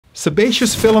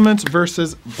Sebaceous filaments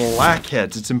versus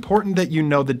blackheads. It's important that you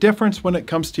know the difference when it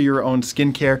comes to your own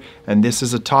skincare, and this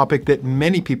is a topic that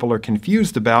many people are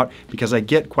confused about because I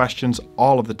get questions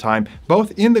all of the time,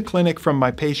 both in the clinic from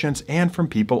my patients and from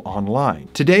people online.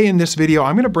 Today in this video,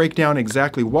 I'm going to break down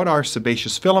exactly what are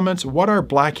sebaceous filaments, what are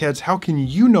blackheads, how can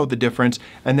you know the difference,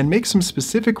 and then make some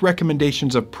specific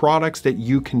recommendations of products that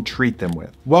you can treat them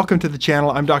with. Welcome to the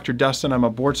channel. I'm Dr. Dustin. I'm a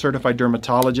board-certified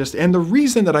dermatologist, and the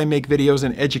reason that I make videos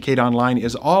and educate online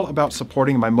is all about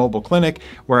supporting my mobile clinic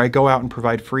where I go out and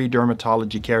provide free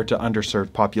dermatology care to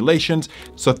underserved populations.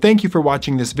 So thank you for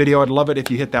watching this video. I'd love it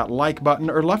if you hit that like button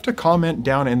or left a comment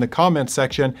down in the comments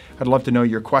section. I'd love to know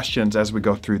your questions as we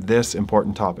go through this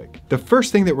important topic. The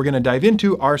first thing that we're going to dive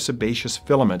into are sebaceous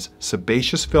filaments.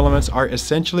 Sebaceous filaments are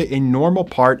essentially a normal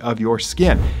part of your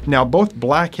skin. Now, both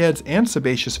blackheads and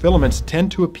sebaceous filaments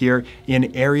tend to appear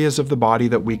in areas of the body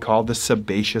that we call the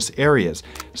sebaceous areas.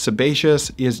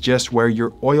 Sebaceous is just where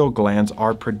your oil glands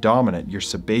are predominant, your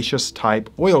sebaceous type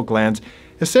oil glands,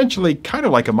 essentially kind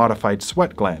of like a modified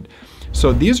sweat gland.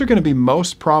 So these are going to be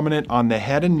most prominent on the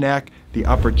head and neck, the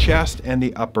upper chest, and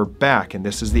the upper back. And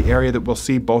this is the area that we'll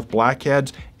see both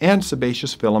blackheads and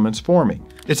sebaceous filaments forming.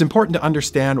 It's important to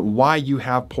understand why you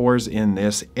have pores in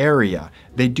this area.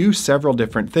 They do several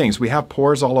different things. We have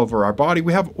pores all over our body,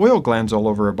 we have oil glands all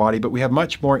over our body, but we have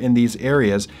much more in these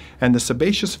areas. And the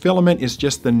sebaceous filament is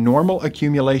just the normal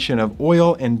accumulation of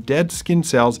oil and dead skin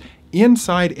cells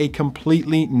inside a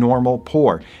completely normal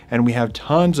pore. And we have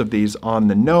tons of these on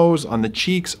the nose, on the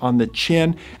cheeks, on the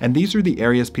chin, and these are the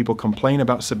areas people complain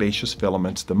about sebaceous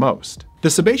filaments the most. The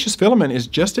sebaceous filament is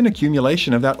just an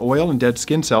accumulation of that oil and dead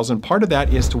skin cells, and part of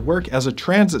that is to work as a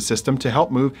transit system to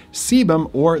help move sebum,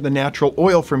 or the natural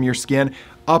oil from your skin,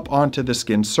 up onto the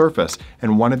skin surface.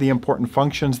 And one of the important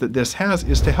functions that this has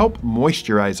is to help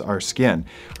moisturize our skin.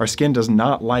 Our skin does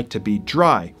not like to be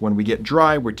dry. When we get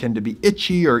dry, we tend to be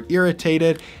itchy or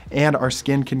irritated, and our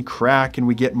skin can crack and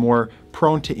we get more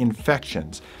prone to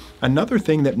infections. Another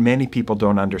thing that many people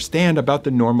don't understand about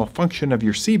the normal function of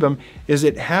your sebum is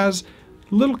it has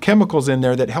little chemicals in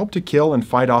there that help to kill and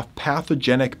fight off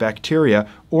pathogenic bacteria,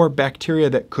 or bacteria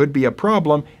that could be a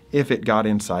problem if it got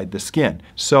inside the skin.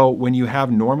 So when you have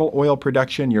normal oil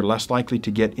production, you're less likely to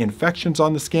get infections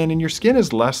on the skin, and your skin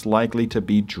is less likely to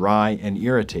be dry and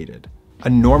irritated. A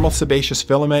normal sebaceous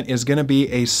filament is going to be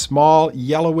a small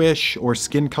yellowish or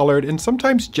skin colored and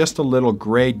sometimes just a little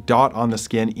gray dot on the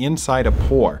skin inside a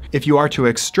pore. If you are to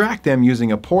extract them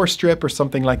using a pore strip or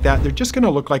something like that, they're just going to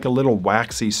look like a little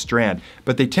waxy strand,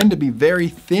 but they tend to be very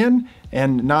thin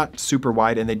and not super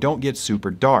wide, and they don't get super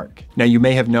dark. Now, you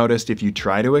may have noticed if you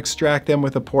try to extract them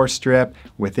with a pore strip,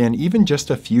 within even just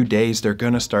a few days, they're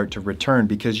gonna start to return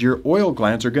because your oil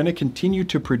glands are gonna continue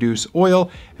to produce oil,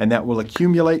 and that will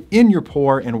accumulate in your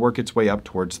pore and work its way up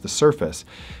towards the surface.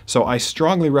 So I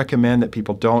strongly recommend that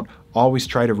people don't always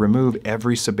try to remove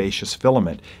every sebaceous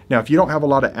filament. Now, if you don't have a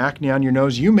lot of acne on your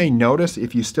nose, you may notice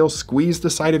if you still squeeze the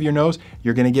side of your nose,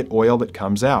 you're going to get oil that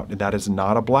comes out. And that is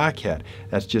not a blackhead.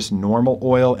 That's just normal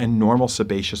oil and normal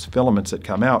sebaceous filaments that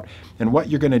come out. And what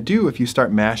you're going to do if you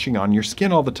start mashing on your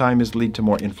skin all the time is lead to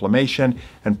more inflammation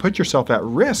and put yourself at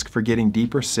risk for getting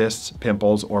deeper cysts,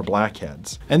 pimples, or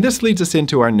blackheads. And this leads us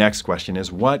into our next question,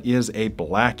 is what is a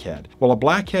blackhead? Well, a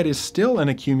blackhead is still an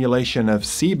accumulation of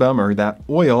sebum, or that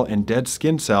oil, and dead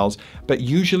skin cells, but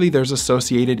usually there's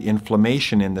associated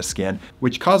inflammation in the skin,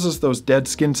 which causes those dead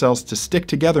skin cells to stick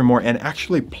together more and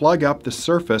actually plug up the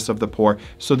surface of the pore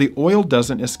so the oil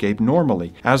doesn't escape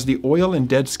normally. As the oil and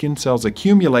dead skin cells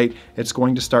accumulate, it's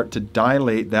going to start to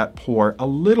dilate that pore a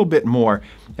little bit more,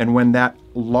 and when that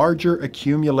larger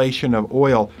accumulation of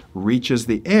oil reaches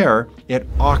the air, it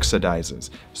oxidizes.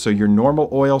 So your normal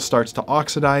oil starts to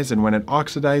oxidize, and when it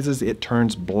oxidizes, it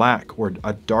turns black or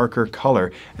a darker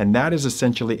color, and that is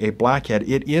essentially a blackhead.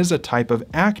 It is a type of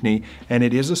acne, and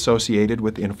it is associated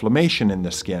with inflammation in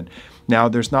the skin. Now,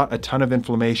 there's not a ton of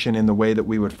inflammation in the way that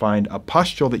we would find a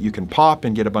pustule that you can pop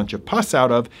and get a bunch of pus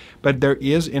out of, but there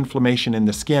is inflammation in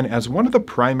the skin as one of the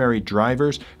primary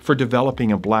drivers for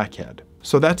developing a blackhead.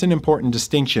 So that's an important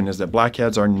distinction, is that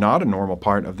blackheads are not a normal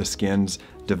part of the skin's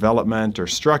development or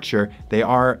structure. They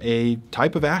are a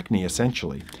type of acne,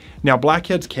 essentially. Now,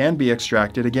 blackheads can be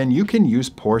extracted. Again, you can use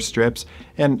pore strips,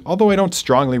 and although I don't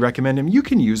strongly recommend them, you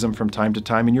can use them from time to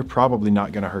time, and you're probably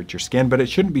not going to hurt your skin, but it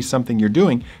shouldn't be something you're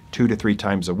doing 2 to 3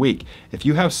 times a week. If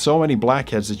you have so many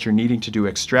blackheads that you're needing to do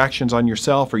extractions on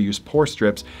yourself or use pore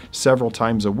strips several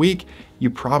times a week, you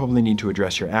probably need to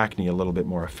address your acne a little bit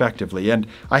more effectively. And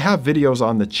I have videos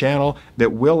on the channel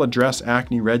that will address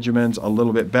acne regimens a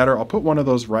little bit better. I'll put one of those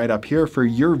those right up here for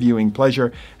your viewing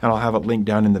pleasure, and I'll have it linked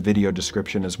down in the video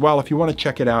description as well if you want to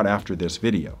check it out after this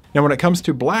video. Now, when it comes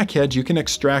to blackheads, you can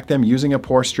extract them using a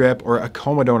pore strip or a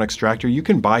comedone extractor. You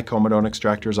can buy comedone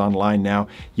extractors online now.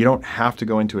 You don't have to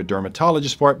go into a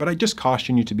dermatologist for it, but I just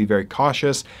caution you to be very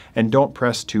cautious and don't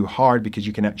press too hard because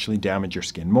you can actually damage your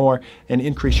skin more and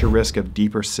increase your risk of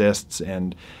deeper cysts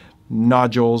and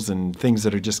nodules and things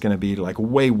that are just going to be like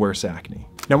way worse acne.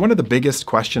 Now, one of the biggest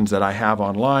questions that I have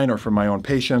online or from my own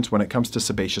patients when it comes to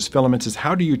sebaceous filaments is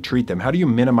how do you treat them? How do you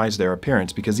minimize their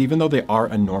appearance? Because even though they are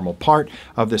a normal part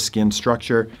of the skin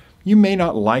structure, you may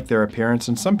not like their appearance,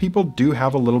 and some people do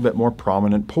have a little bit more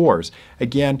prominent pores.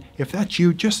 Again, if that's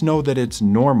you, just know that it's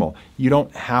normal. You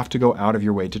don't have to go out of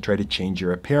your way to try to change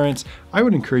your appearance. I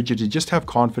would encourage you to just have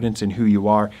confidence in who you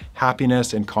are.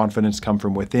 Happiness and confidence come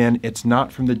from within. It's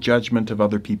not from the judgment of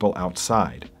other people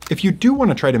outside. If you do want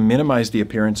to try to minimize the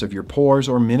appearance of your pores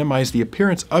or minimize the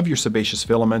appearance of your sebaceous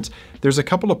filaments, there's a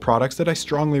couple of products that I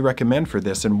strongly recommend for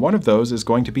this, and one of those is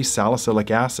going to be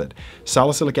salicylic acid.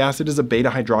 Salicylic acid is a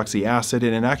beta-hydroxy acid,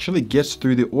 and it actually gets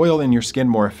through the oil in your skin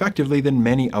more effectively than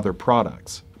many other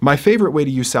products. My favorite way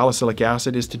to use salicylic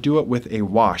acid is to do it with a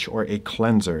wash or a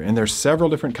cleanser, and there's several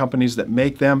different companies that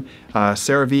make them.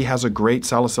 CeraVe has a great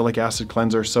salicylic acid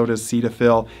cleanser, so does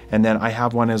Cetaphil, and then I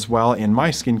have one as well in my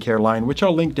skincare line, which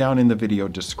I'll link down in the video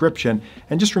description.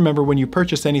 And just remember, when you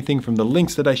purchase anything from the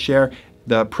links that I share,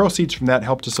 the proceeds from that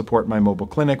help to support my mobile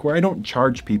clinic where I don't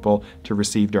charge people to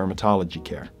receive dermatology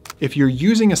care. If you're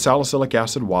using a salicylic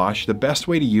acid wash, the best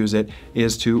way to use it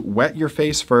is to wet your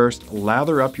face first,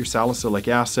 lather up your salicylic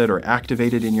acid or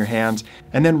activate it in your hands,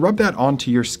 and then rub that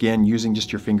onto your skin using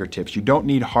just your fingertips. You don't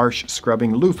need harsh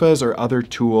scrubbing loofahs or other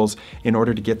tools in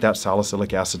order to get that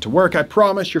salicylic acid to work. I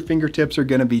promise your fingertips are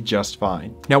gonna be just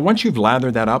fine. Now, once you've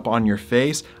lathered that up on your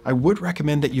face, I would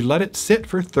recommend that you let it sit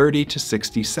for 30 to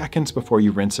 60 seconds before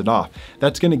you rinse it off.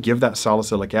 That's gonna give that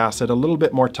salicylic acid a little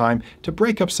bit more time to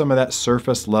break up some of that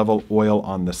surface level oil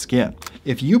on the skin.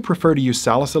 If you prefer to use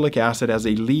salicylic acid as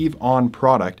a leave-on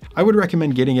product, I would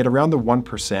recommend getting it around the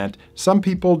 1%. Some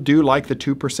people do like the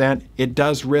 2%. It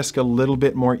does risk a little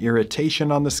bit more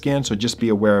irritation on the skin, so just be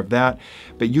aware of that.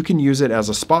 But you can use it as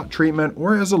a spot treatment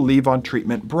or as a leave-on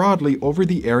treatment broadly over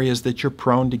the areas that you're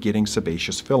prone to getting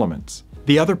sebaceous filaments.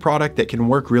 The other product that can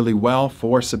work really well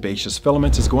for sebaceous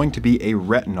filaments is going to be a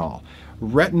retinol.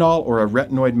 Retinol, or a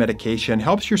retinoid medication,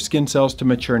 helps your skin cells to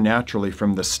mature naturally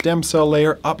from the stem cell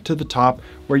layer up to the top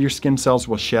where your skin cells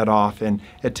will shed off, and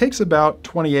it takes about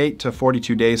 28 to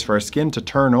 42 days for our skin to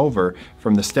turn over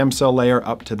from the stem cell layer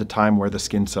up to the time where the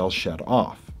skin cells shed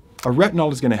off. A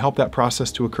retinol is going to help that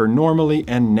process to occur normally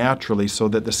and naturally so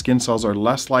that the skin cells are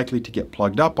less likely to get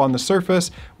plugged up on the surface,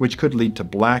 which could lead to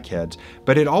blackheads.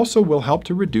 But it also will help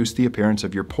to reduce the appearance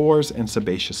of your pores and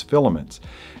sebaceous filaments.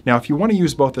 Now, if you want to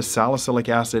use both a salicylic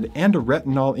acid and a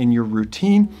retinol in your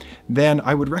routine, then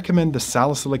I would recommend the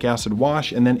salicylic acid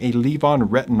wash and then a leave-on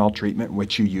retinol treatment,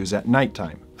 which you use at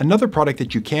nighttime. Another product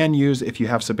that you can use if you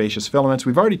have sebaceous filaments,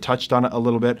 we've already touched on it a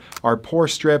little bit, are pore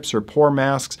strips or pore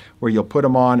masks where you'll put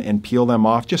them on and peel them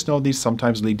off. Just know these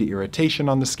sometimes lead to irritation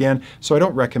on the skin, so I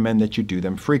don't recommend that you do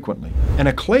them frequently. And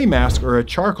a clay mask or a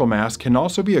charcoal mask can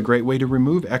also be a great way to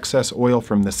remove excess oil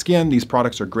from the skin. These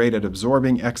products are great at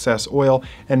absorbing excess oil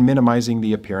and minimizing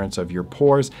the appearance of your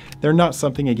pores. They're not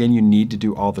something, again, you need to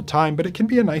do all the time, but it can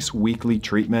be a nice weekly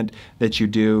treatment that you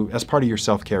do as part of your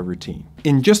self-care routine.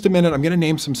 In just a minute, I'm going to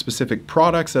name some specific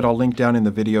products that I'll link down in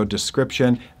the video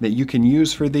description that you can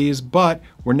use for these, but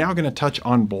we're now going to touch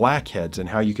on blackheads and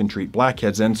how you can treat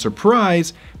blackheads. And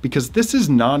surprise, because this is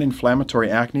non-inflammatory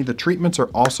acne, the treatments are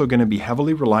also going to be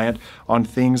heavily reliant on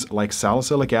things like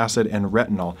salicylic acid and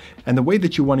retinol. And the way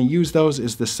that you want to use those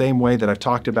is the same way that I've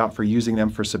talked about for using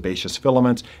them for sebaceous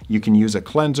filaments. You can use a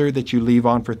cleanser that you leave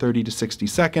on for 30 to 60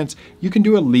 seconds. You can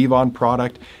do a leave-on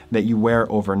product that you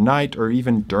wear overnight or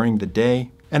even during the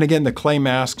day. And again, the clay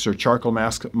masks or charcoal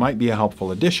masks might be a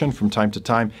helpful addition from time to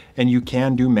time, and you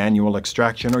can do manual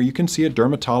extraction, or you can see a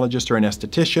dermatologist or an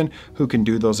esthetician who can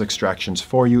do those extractions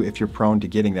for you if you're prone to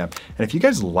getting them. And if you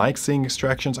guys like seeing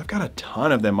extractions, I've got a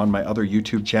ton of them on my other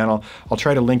YouTube channel. I'll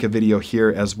try to link a video here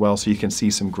as well so you can see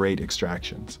some great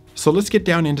extractions. So let's get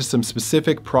down into some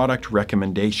specific product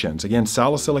recommendations. Again,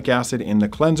 salicylic acid in the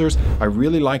cleansers. I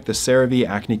really like the CeraVe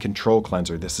Acne Control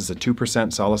Cleanser. This is a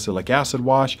 2% salicylic acid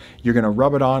wash. You're going to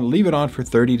rub it it on, leave it on for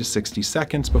 30 to 60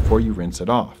 seconds before you rinse it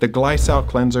off. The Glycol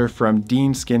cleanser from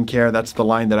Dean Skincare, that's the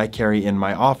line that I carry in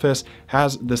my office,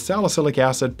 has the salicylic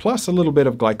acid plus a little bit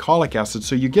of glycolic acid,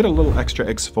 so you get a little extra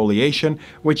exfoliation,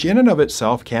 which in and of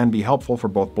itself can be helpful for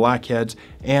both blackheads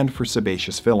and for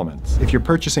sebaceous filaments. If you're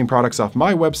purchasing products off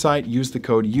my website, use the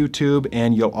code YouTube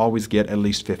and you'll always get at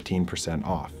least 15%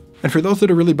 off. And for those that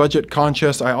are really budget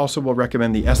conscious, I also will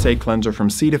recommend the SA cleanser from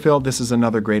Cetaphil. This is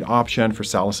another great option for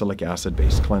salicylic acid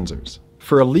based cleansers.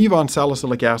 For a leave-on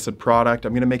salicylic acid product,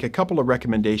 I'm going to make a couple of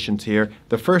recommendations here.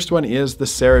 The first one is the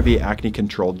CeraVe Acne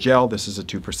Control Gel. This is a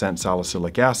 2%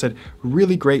 salicylic acid,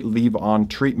 really great leave-on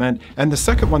treatment. And the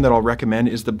second one that I'll recommend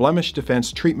is the Blemish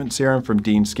Defense Treatment Serum from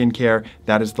Dean Skincare.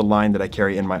 That is the line that I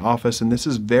carry in my office, and this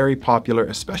is very popular,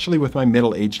 especially with my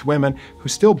middle-aged women who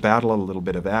still battle a little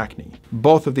bit of acne.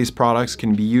 Both of these products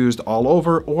can be used all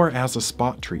over or as a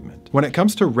spot treatment. When it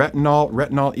comes to retinol,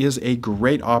 retinol is a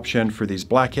great option for these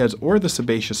blackheads or the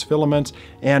sebaceous filaments,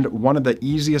 and one of the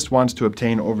easiest ones to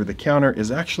obtain over the counter is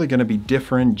actually going to be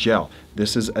Differin Gel.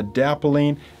 This is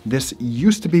adapalene. This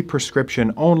used to be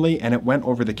prescription only, and it went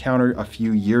over the counter a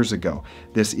few years ago.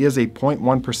 This is a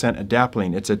 0.1%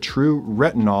 adapalene. It's a true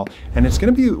retinol, and it's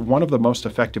going to be one of the most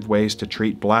effective ways to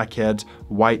treat blackheads,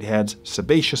 whiteheads,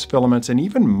 sebaceous filaments, and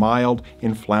even mild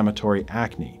inflammatory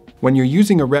acne. When you're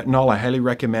using a retinol, I highly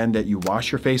recommend that you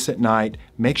wash your face at night,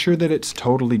 make sure that it's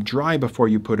totally dry before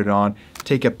you put it on,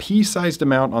 take a pea-sized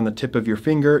amount on the tip of your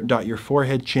finger, dot your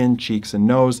forehead, chin, cheeks, and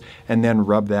nose, and then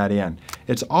rub that in.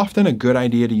 It's often a good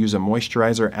idea to use a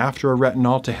moisturizer after a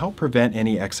retinol to help prevent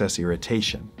any excess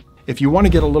irritation. If you want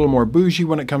to get a little more bougie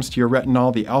when it comes to your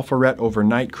retinol, the Alpha Ret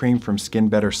Overnight Cream from Skin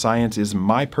Better Science is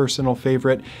my personal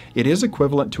favorite. It is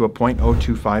equivalent to a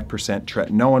 0.025%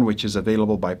 tretinoin, which is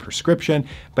available by prescription,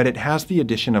 but it has the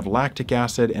addition of lactic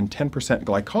acid and 10%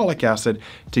 glycolic acid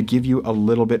to give you a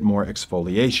little bit more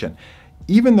exfoliation.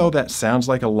 Even though that sounds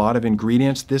like a lot of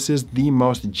ingredients, this is the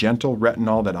most gentle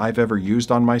retinol that I've ever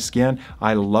used on my skin.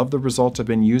 I love the results. I've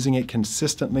been using it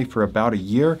consistently for about a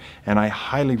year, and I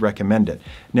highly recommend it.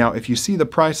 Now, if you see the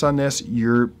price on this,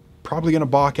 you're probably going to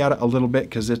balk at it a little bit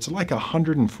because it's like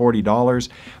 $140,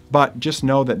 but just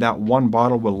know that that one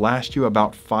bottle will last you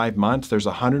about 5 months. There's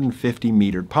 150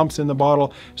 metered pumps in the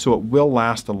bottle, so it will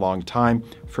last a long time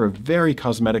for a very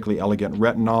cosmetically elegant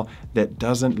retinol that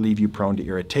doesn't leave you prone to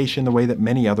irritation the way that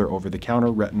many other over-the-counter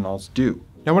retinols do.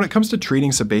 Now, when it comes to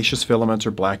treating sebaceous filaments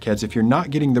or blackheads, if you're not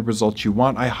getting the results you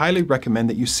want, I highly recommend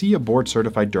that you see a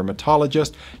board-certified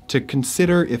dermatologist to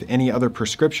consider if any other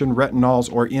prescription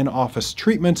retinols or in-office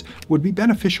treatments would be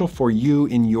beneficial for you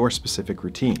in your specific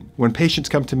routine. When patients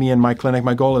come to me in my clinic,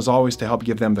 my goal is always to help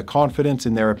give them the confidence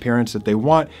in their appearance that they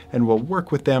want, and we'll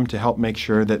work with them to help make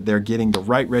sure that they're getting the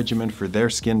right regimen for their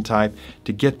skin type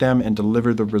to get them and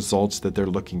deliver the results that they're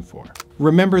looking for.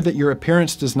 Remember that your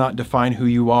appearance does not define who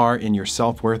you are in your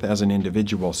self-worth as an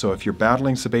individual. So if you're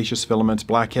battling sebaceous filaments,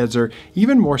 blackheads, or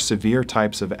even more severe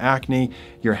types of acne,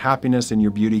 your happiness and your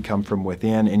beauty come from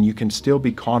within, and you can still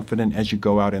be confident as you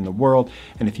go out in the world.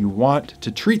 And if you want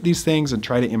to treat these things and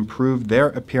try to improve their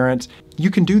appearance, you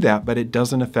can do that, but it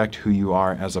doesn't affect who you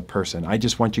are as a person. I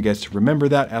just want you guys to remember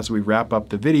that as we wrap up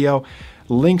the video.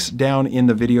 Links down in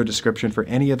the video description for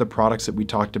any of the products that we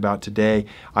talked about today.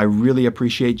 I really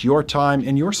appreciate your time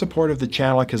and your support of the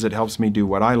channel because it helps me do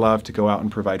what I love, to go out and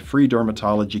provide free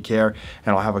dermatology care.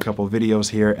 And I'll have a couple of videos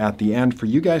here at the end for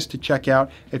you guys to check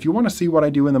out if you want to see what I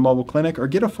do in the mobile clinic or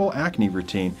get a full acne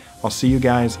routine. I'll see you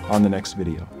guys on the next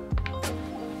video.